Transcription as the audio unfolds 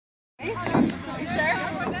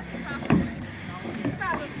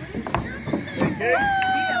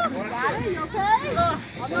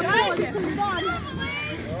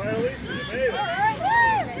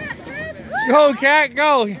Go, cat,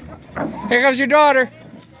 go. Here comes your daughter.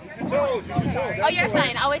 Oh, you're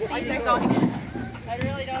fine. I'll wait till you start going again. I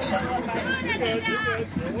really don't know what my... You're good.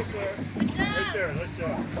 Almost there. Right there. Nice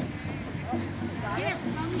job.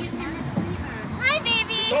 Hi,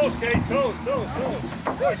 baby. Toes, Kate. Toes.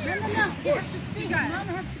 Push. No. You have to stick.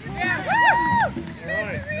 Mama has to pull. Yeah. All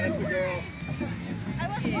right. That's the girl. I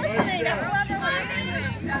was listening.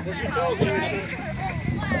 Push your toes, Alicia.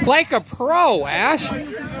 Like a pro, Ash.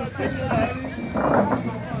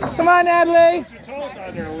 Come on, Natalie. Put your toes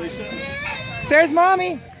on there, Alicia. There's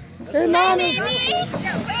mommy. There's mommy.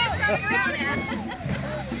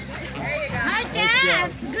 Hi,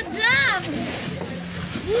 Dad. Good job.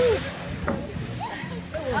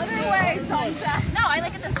 Other way, sunshine. No, I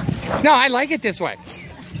like it this way. No, I like it this way.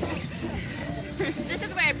 This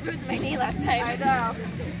is where I bruised my knee last time. I know.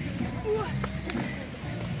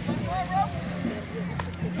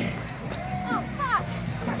 Oh, fuck.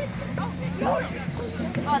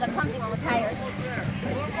 Oh, the clumsy one with tires.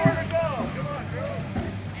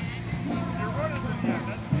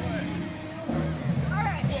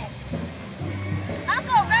 Alright. I'll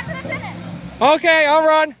go. Run to the finish. Okay, I'll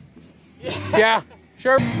run. Yeah,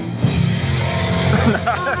 sure. Say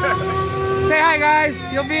hi, guys.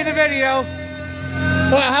 You'll be in the video.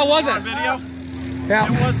 Well, how was it? Video? Yeah.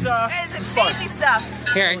 It was It's safety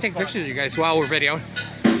stuff. Here, I can take pictures of you guys while we're videoing.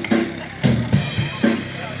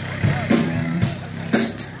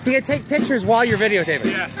 You can take pictures while you're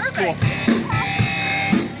videotaping. yeah, it's cool.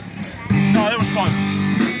 No, it was fun.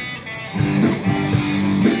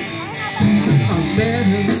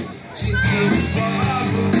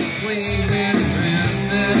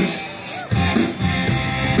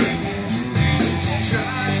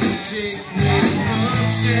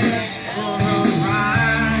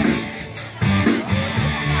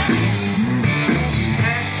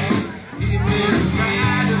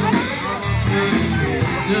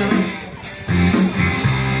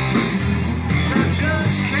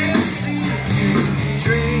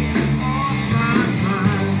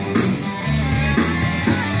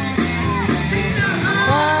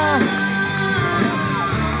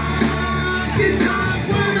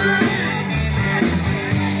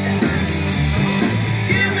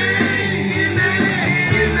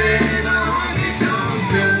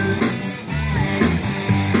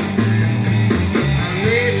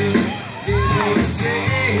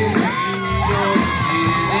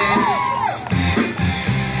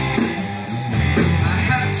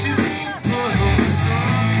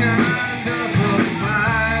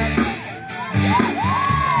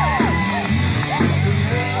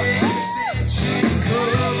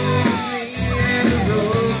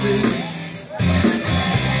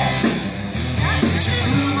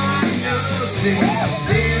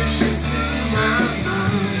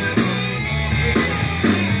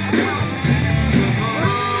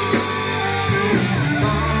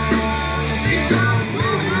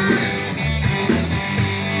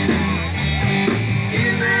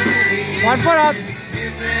 One foot up.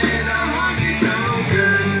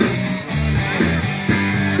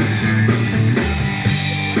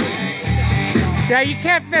 Yeah, you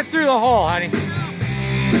can't fit through the hole, honey.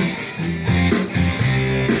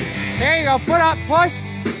 There you go. Foot up. Push.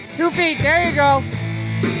 2 feet. There you go.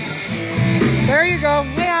 There you go.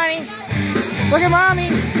 Hey, honey. Look at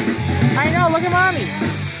mommy. I know. Look at mommy.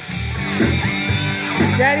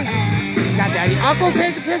 Daddy. Not daddy. Uncle's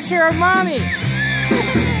take a picture of mommy.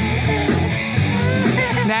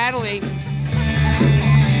 Natalie.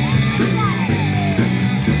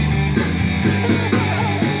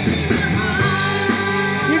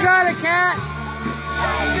 You got it, cat.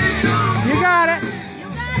 You got it.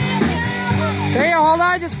 There you go. Hold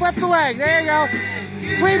on. Just flip the leg. There you go.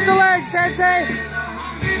 Sweep the leg, Sensei.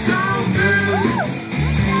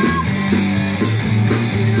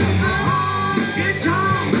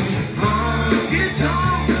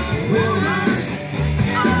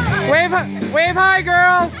 Wave high,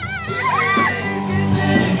 girls.